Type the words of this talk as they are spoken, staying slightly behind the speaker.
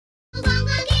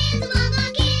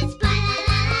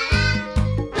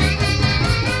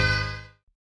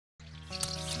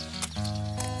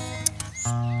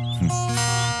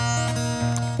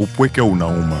Upweke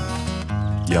unauma.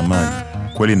 Jamani,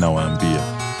 kweli nawaambia.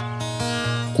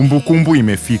 Kumbukumbu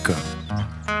imefika.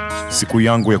 Siku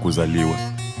yangu ya kuzaliwa.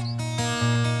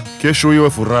 Kesho iwe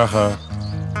furaha.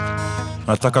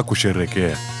 Nataka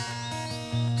kusherekea.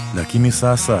 Lakini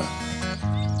sasa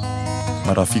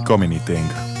marafiki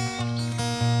wamenitenga.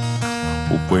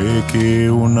 Upweke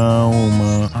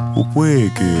unauma,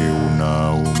 upweke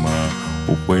unauma,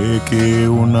 upweke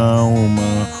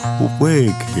unauma,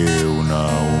 upweke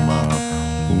unauma.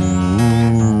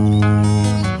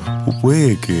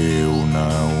 Upweke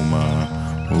unauma.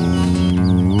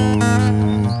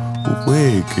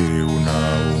 Upweke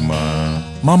unauma.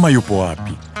 Mama yupo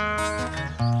wapi?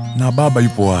 Na baba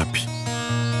yupo wapi?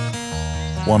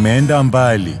 Wameenda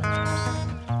mbali,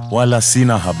 wala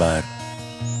sina habari.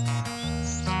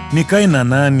 Nikae na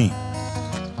nani?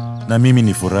 Na mimi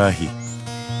nifurahi.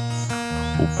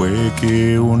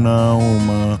 Upweke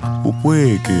unauma,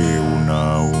 upweke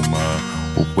unauma,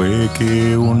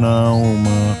 upweke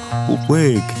unauma,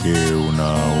 upweke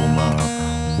unauma.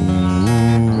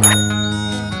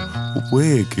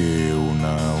 Upweke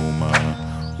unauma.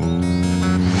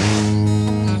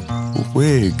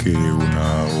 Upweke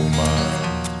unauma.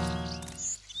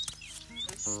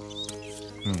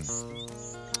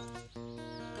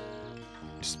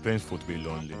 It's painful to be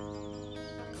lonely.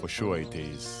 For sure it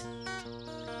is.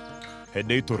 A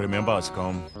day to remember has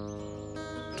come.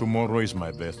 Tomorrow is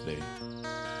my birthday.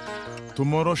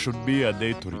 Tomorrow should be a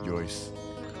day to rejoice.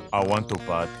 I want to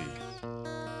party.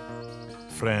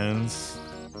 Friends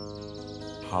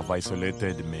have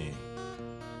isolated me.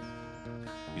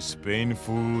 It's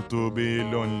painful to be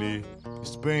lonely.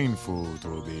 It's painful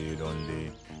to be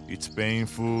lonely. It's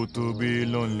painful to be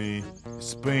lonely.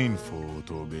 It's painful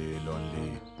to be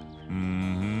lonely.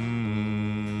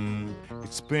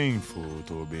 It's painful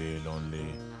to be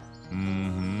lonely.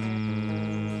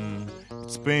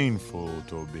 It's painful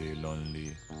to be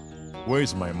lonely.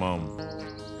 Where's my mom?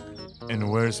 And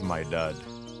where's my dad?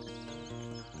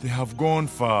 They have gone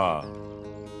far.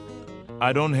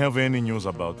 I don't have any news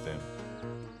about them.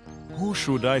 Who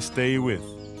should I stay with?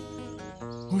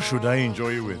 Who should I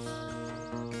enjoy with?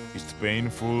 It's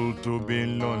painful to be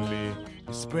lonely.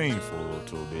 It's painful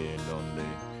to be lonely.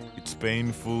 It's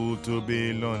painful to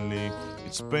be lonely.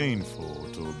 It's painful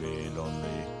to be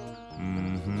lonely.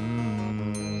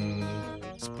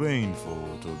 It's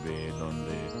painful to be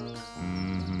lonely.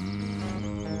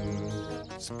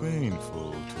 It's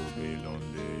painful to be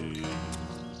lonely.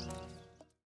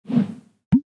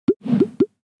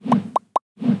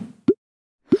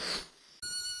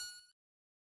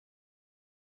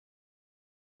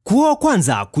 Kuwa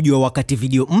kwanza kujua wakati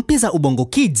video mpya za Ubongo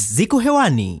Kids ziko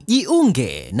hewani.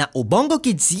 Jiunge na Ubongo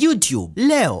Kids YouTube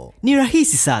leo. Ni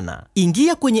rahisi sana.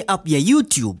 Ingia kwenye app ya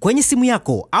YouTube kwenye simu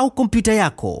yako au kompyuta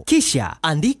yako. Kisha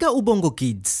andika Ubongo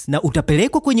Kids na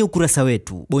utapelekwa kwenye ukurasa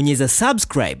wetu. Bonyeza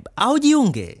subscribe au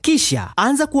jiunge. Kisha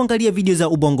anza kuangalia video za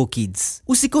Ubongo Kids.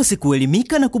 Usikose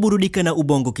kuelimika na kuburudika na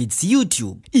Ubongo Kids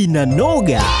YouTube.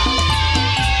 Inanoga!